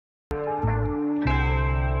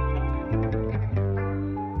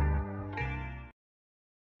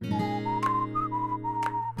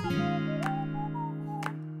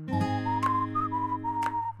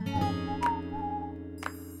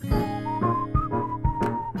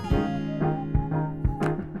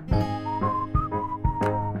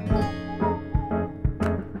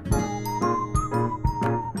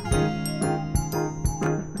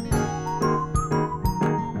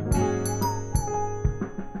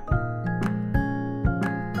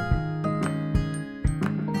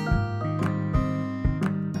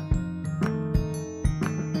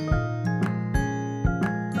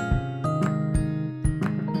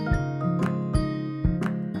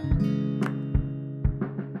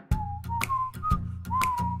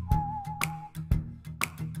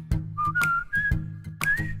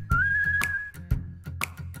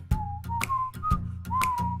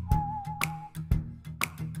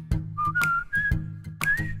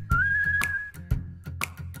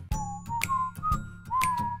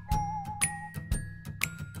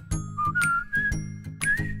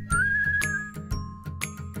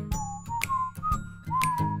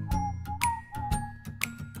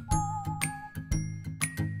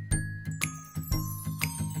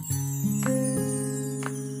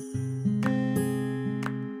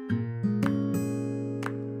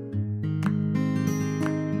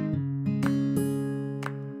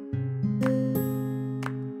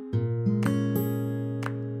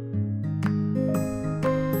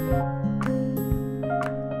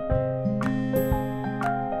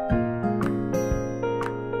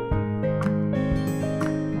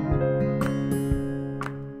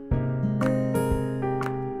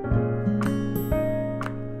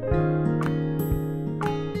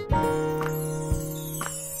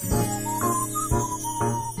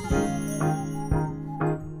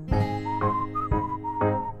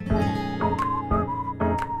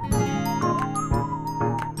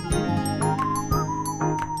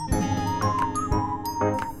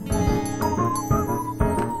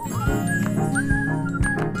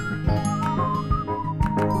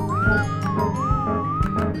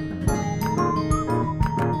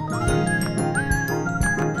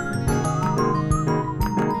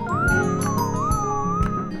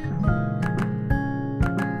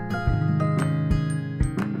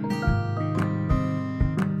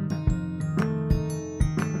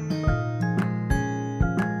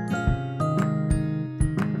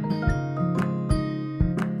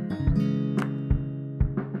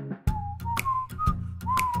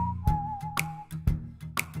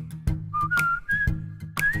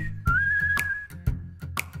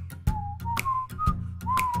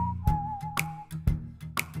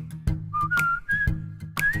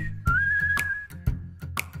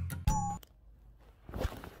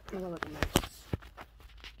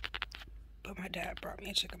brought me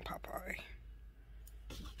a chicken pot pie.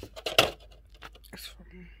 It's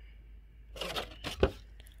from...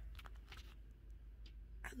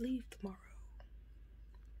 I leave tomorrow.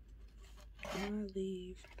 I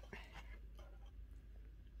leave.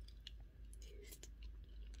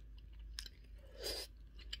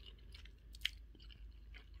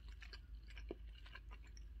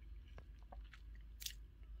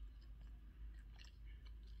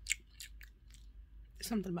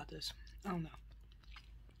 Something about this. I don't know.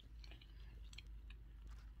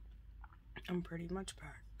 I'm pretty much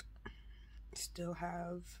packed. Still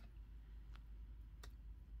have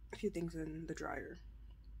a few things in the dryer.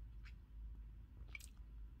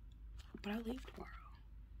 But I leave tomorrow.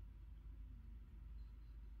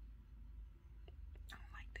 I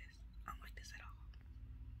don't like this. I don't like this at all.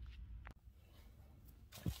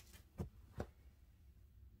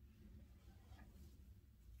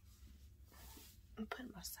 I'm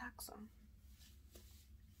putting my socks on.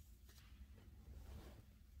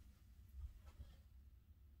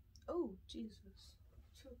 Oh, Jesus.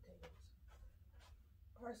 Two things.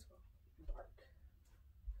 First of all, bark.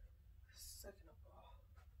 Second of all,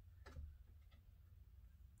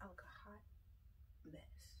 I look a hot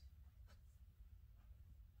mess.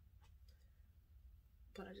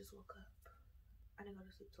 But I just woke up. I didn't go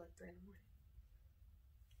to sleep till like 3 in the morning.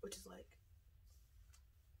 Which is like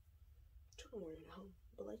 2 in the morning at home.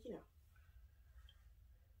 But like, you know.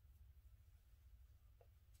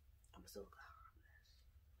 I'm still a hot mess.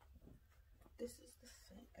 This is the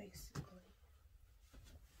fit basically.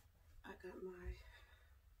 I got my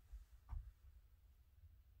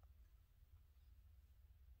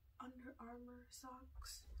Under Armour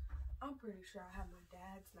socks. I'm pretty sure I have my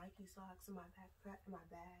dad's Nike socks in my backpack, in my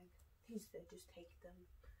bag. He said just take them.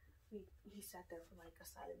 He sat there for like a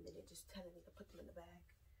solid minute just telling me to put them in the bag.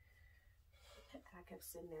 And I kept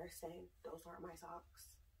sitting there saying, those aren't my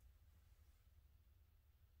socks.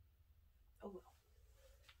 Oh well.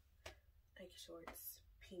 Nike shorts,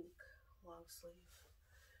 pink, long sleeve.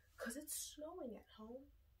 Cause it's snowing at home.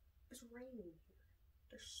 It's raining here.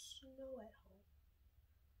 There's snow at home.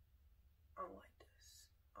 I don't like this.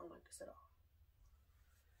 I don't like this at all.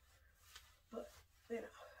 But, you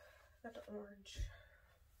know, got the orange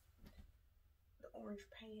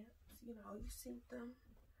pants. You know, you see them.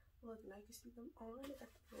 Look nice, you see them on. I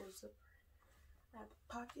got the little zipper. I have a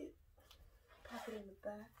pocket in the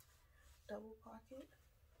back, double pocket.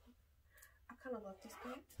 I kind of love these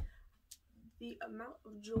pants. The amount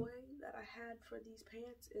of joy that I had for these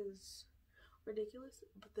pants is ridiculous,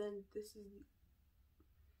 but then this is the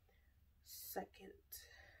second.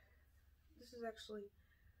 This is actually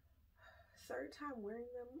third time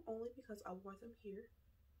wearing them, only because I wore them here.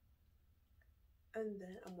 And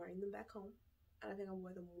then I'm wearing them back home. And I think I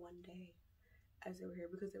wore them one day as they were here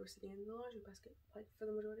because they were sitting in the laundry basket, like, for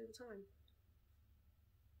the majority of the time.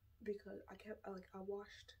 Because I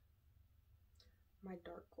washed my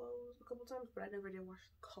dark clothes a couple times, but I never did wash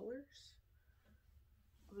the colors.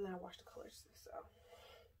 But then I washed the colors, so.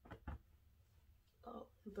 Oh,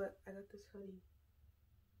 but I got this hoodie.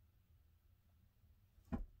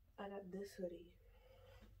 I got this hoodie.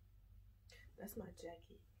 That's my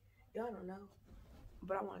jacket. Y'all don't know,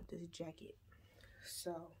 but I wanted this jacket.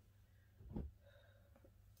 So,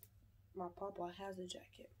 my papa has a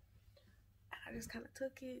jacket. And I just kind of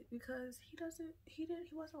took it because he wasn't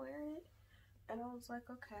wearing it. And I was like,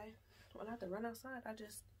 okay, when I have to run outside, I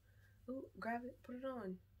just, grab it, put it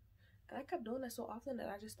on. And I kept doing that so often that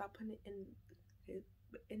I just stopped putting it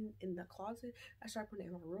in the closet. I started putting it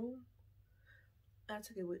in my room. And I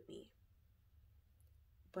took it with me.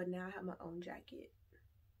 But now I have my own jacket.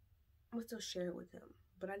 I'm gonna still share it with him,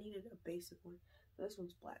 but I needed a basic one. This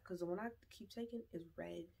one's black because the one I keep taking is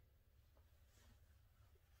red.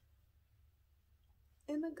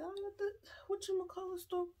 And the guy at the whatchamacallit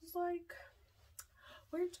store was like,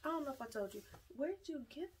 I don't know if I told you, where'd you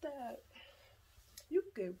get that? You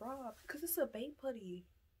could get robbed because it's a Bape hoodie.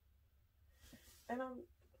 And I'm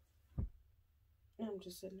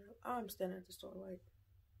just sitting there. I'm standing at the store like,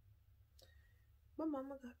 my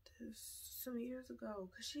mama got this some years ago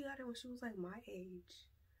because she got it when she was like my age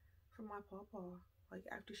from my papa. Like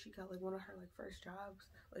after she got like one of her like first jobs,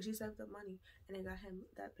 like she saved up money and then got him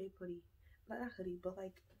that Bape hoodie. Not hoodie, but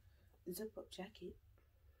like zip up jacket.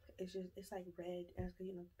 It's like red and it's got,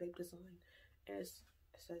 you know, Bape design, and it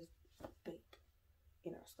says Bape,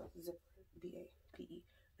 you know, stuff, zipper, BAPE.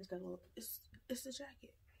 It's got a little, it's a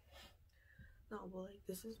jacket. No, but like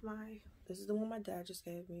this is the one my dad just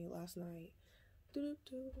gave me last night. I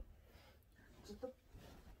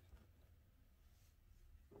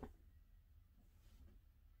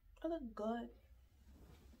look good.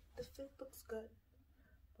 The fit looks good.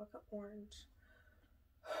 fucking orange.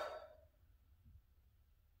 I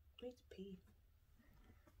need to pee.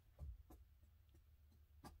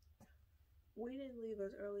 We didn't leave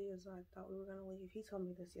as early as I thought we were gonna leave. He told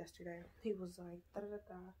me this yesterday. He was like, da da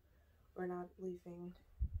da, we're not leaving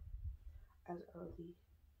as early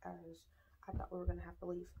as I thought we were gonna have to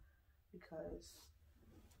leave because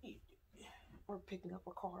we're picking up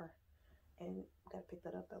a car and gotta pick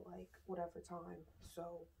that up at like whatever time.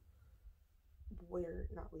 So we're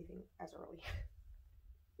not leaving as early.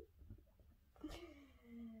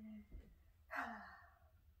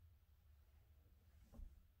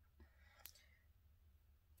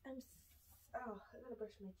 I gotta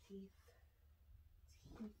brush my teeth.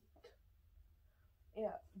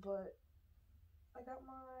 Yeah, but I got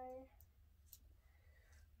my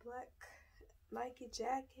black Nike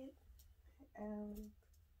jacket, and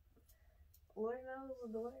Lord knows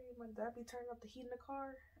the way my dad be turning up the heat in the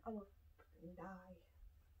car, I'm gonna die.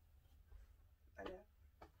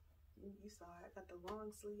 You saw it. I got the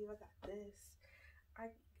long sleeve. I got this. I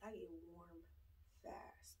get warm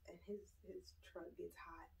fast, and his truck gets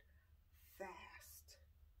hot fast.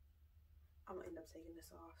 I'm gonna end up taking this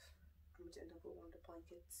off. I'm gonna end up with one of the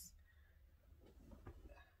blankets.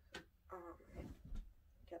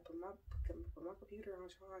 Gotta put my computer on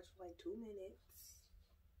charge for like 2 minutes,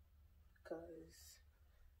 cause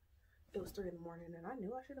it was 3 in the morning, and I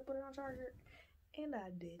knew I should have put it on charger, and I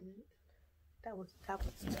didn't. That was dumb.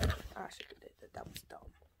 I should have did that. That was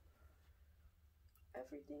dumb.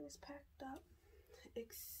 Everything is packed up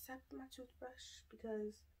except my toothbrush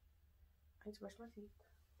because I need to brush my teeth.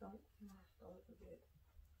 Don't forget.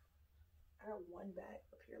 I got one bag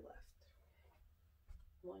up here left.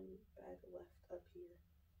 One bag left up here.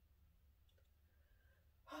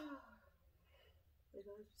 We're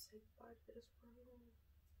gonna say goodbye to this room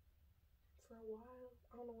for a while.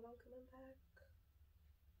 I don't know when I'm coming back.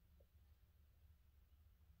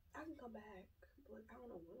 I can come back, but I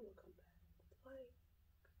don't know when we'll come back. Like,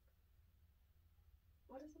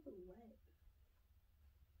 why does it look wet?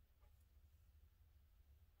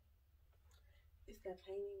 It's that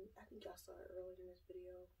painting. I think y'all saw it earlier in this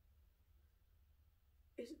video.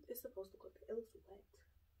 It's supposed to look like it looks wet.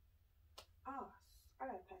 I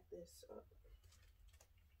gotta pack this up.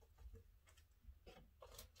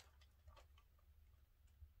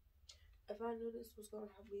 If I knew this was gonna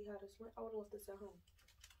be how this went, I would have left this at home.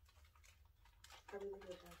 I really would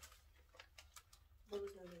have. But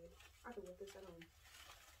it's no need. I could left this at home.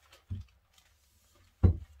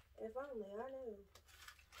 If only I knew.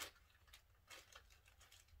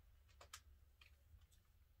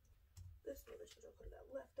 This little shit I could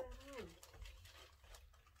have left at home.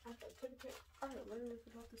 I thought pretty quick. Alright, literally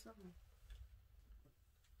forgot this at home.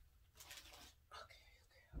 Okay.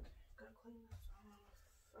 Gotta clean this off.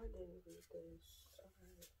 I didn't read this.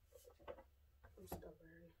 Alright. I'm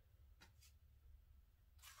stubborn.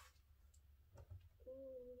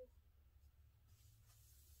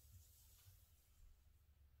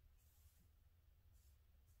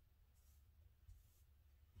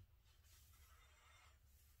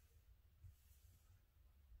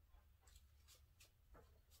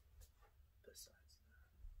 Besides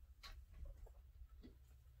that,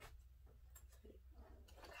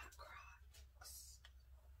 I got Crocs.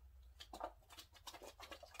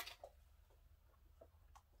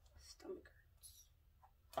 Stomach hurts.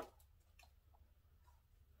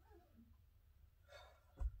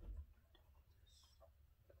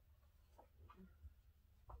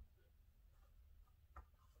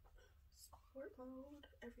 Sport mode,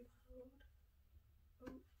 every mode.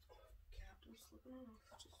 Oh, cap, I'm slipping off.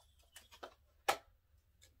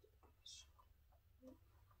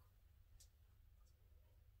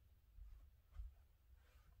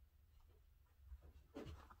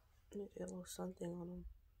 Need a little something on them.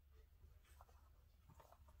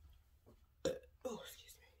 Oh,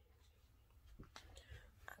 excuse me.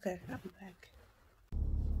 Okay, I'll be back.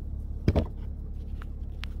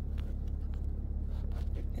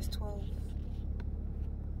 It's 12.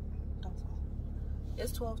 Don't fall.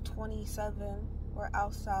 It's 12:27. We're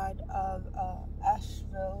outside of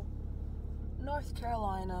Asheville, North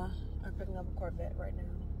Carolina. We're picking up a Corvette right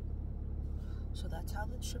now. So that's how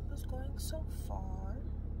the trip is going so far.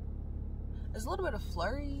 There's a little bit of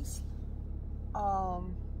flurries.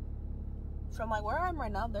 From like where I'm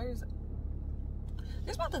right now, there's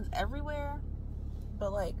mountains everywhere,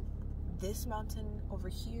 but like this mountain over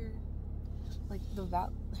here, like the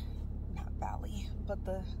not valley, but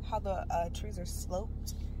how the trees are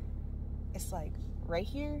sloped, it's like right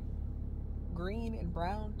here, green and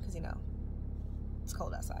brown, because you know it's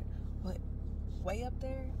cold outside. But way up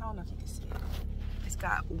there, I don't know if you can see it. It's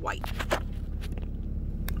got white.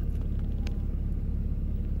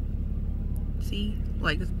 see?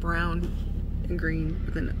 Like it's brown and green,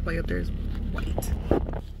 but then way up there is white.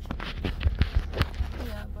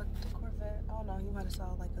 Yeah, but the Corvette, I don't know, you might have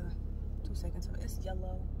saw like a 2 seconds of it. It's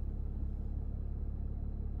yellow.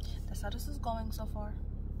 That's how this is going so far.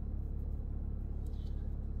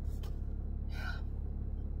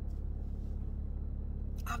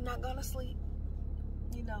 I'm not gonna sleep.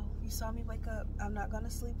 You know, you saw me wake up. I'm not gonna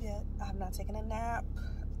sleep yet. I have not taken a nap.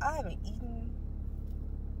 I haven't eaten.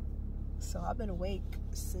 So I've been awake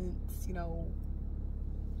since, you know,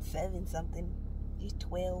 7 something. It's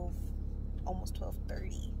 12, almost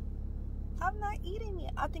 12:30. I'm not eating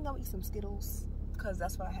yet. I think I'll eat some Skittles because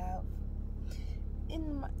that's what I have.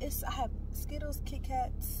 I have Skittles, Kit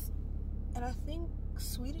Kats, and I think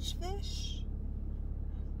Swedish Fish.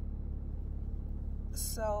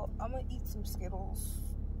 So I'm gonna eat some Skittles.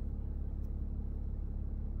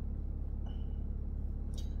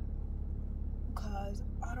 Cause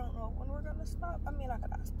I don't know when we're gonna stop. I mean, I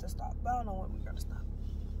could ask to stop, but I don't know when we're gonna stop.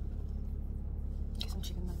 Get some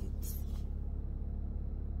chicken nuggets.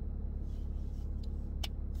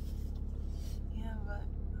 Yeah, but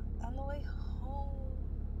on the way home,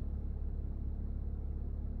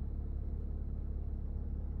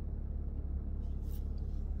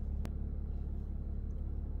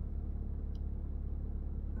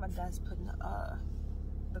 my dad's putting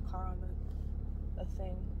the car on the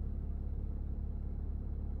thing,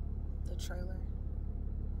 the trailer.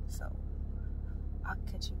 So I'll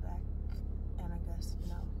catch you back, and I guess, you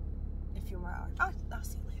know, a few more hours. I'll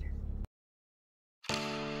see you later.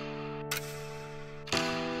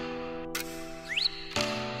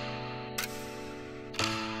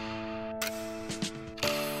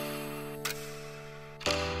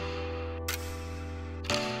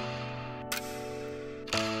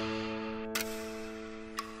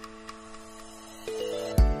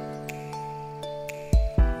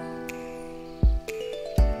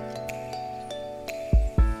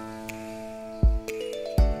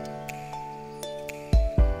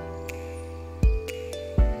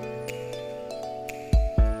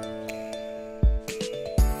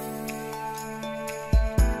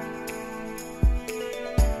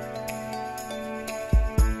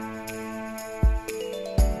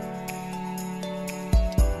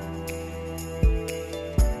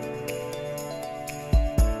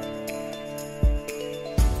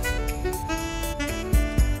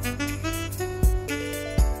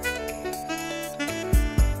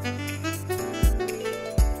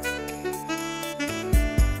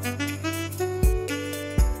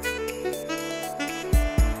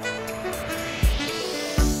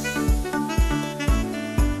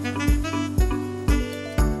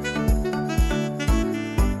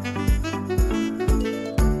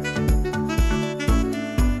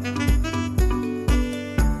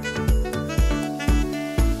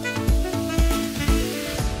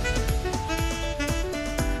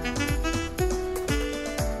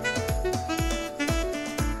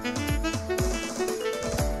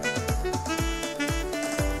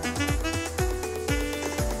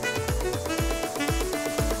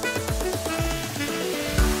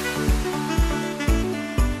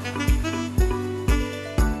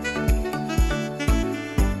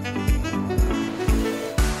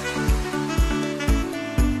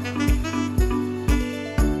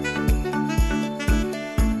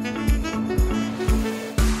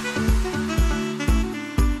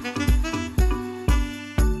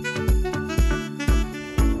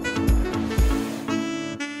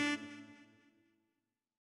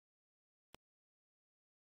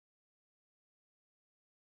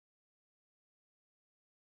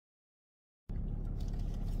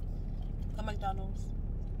 A McDonald's.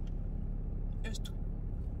 It was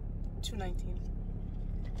 $2.19.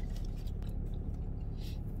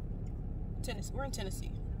 Tennessee. We're in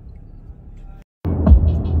Tennessee.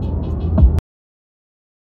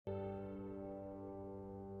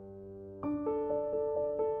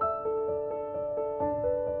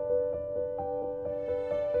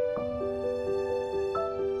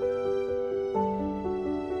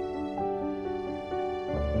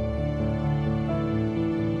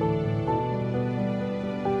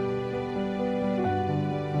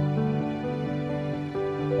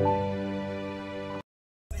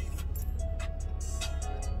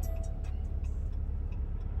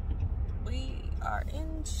 Are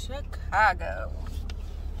in Chicago.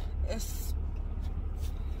 It's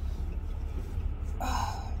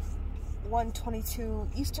 1:22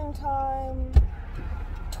 Eastern Time,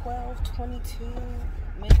 12:22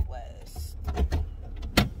 Midwest.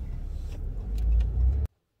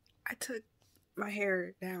 I took my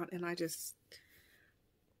hair down and I just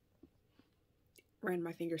ran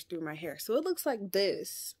my fingers through my hair, so it looks like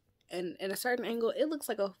this. and in a certain angle it looks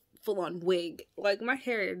like a full-on wig. Like my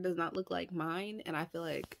hair does not look like mine, and I feel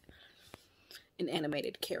like an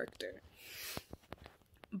animated character.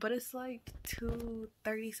 But it's like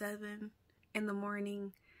 2:37 in the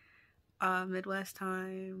morning, Midwest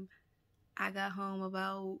time. I got home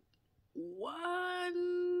about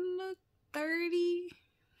 1:30,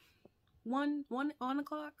 1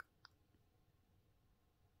 o'clock,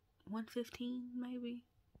 1:15 maybe.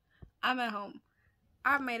 I'm at home.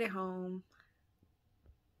 I made it home.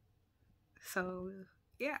 So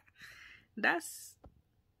yeah, I'm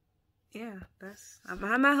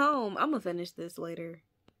at home. I'm gonna finish this later,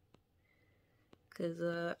 cause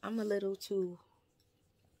I'm a little too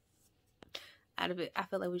out of it. I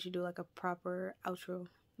feel like we should do like a proper outro.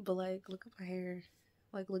 But like, look at my hair.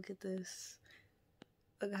 Like, look at this.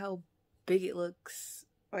 Look at how big it looks.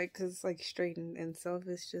 Like, cause it's like straightened, and so if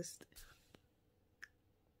it's just,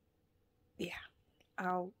 yeah,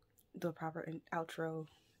 I'll do a proper outro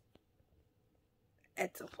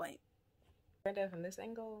at some point. We're gonna do it from this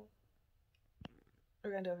angle.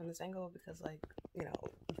 We're gonna do it from this angle because, like, you know,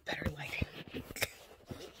 better lighting.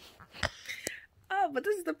 Oh, but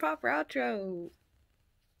this is the proper outro,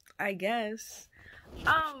 I guess.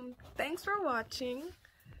 Thanks for watching.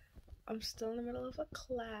 I'm still in the middle of a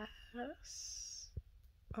class.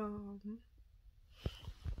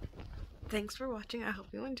 Thanks for watching. I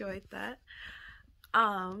hope you enjoyed that.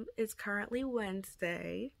 It's currently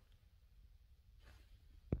Wednesday.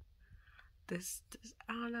 This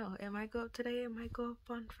I don't know. It might go up today. It might go up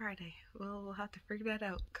on Friday. We'll have to figure that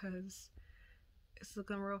out because it's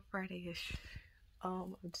looking real Friday-ish. I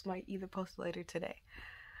just might either post later today.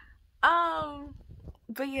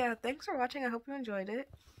 But yeah, thanks for watching. I hope you enjoyed it.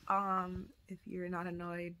 If you're not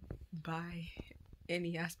annoyed by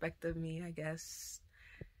any aspect of me, I guess,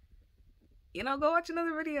 you know, go watch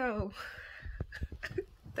another video.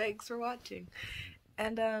 Thanks for watching.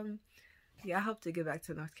 And yeah, I hope to get back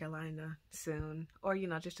to North Carolina soon, or, you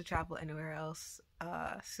know, just to travel anywhere else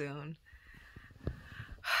soon,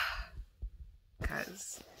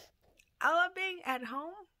 because I love being at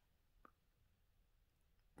home.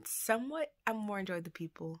 Somewhat, I more enjoy the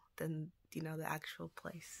people than, you know, the actual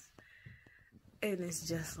place, and it's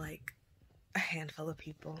just like a handful of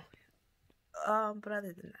people. But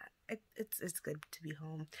other than that, it's good to be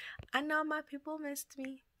home. I know my people missed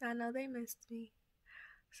me. I know they missed me.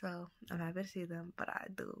 So I'm happy to see them, but I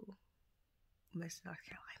do miss North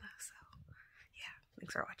Carolina. So yeah,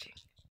 thanks for watching.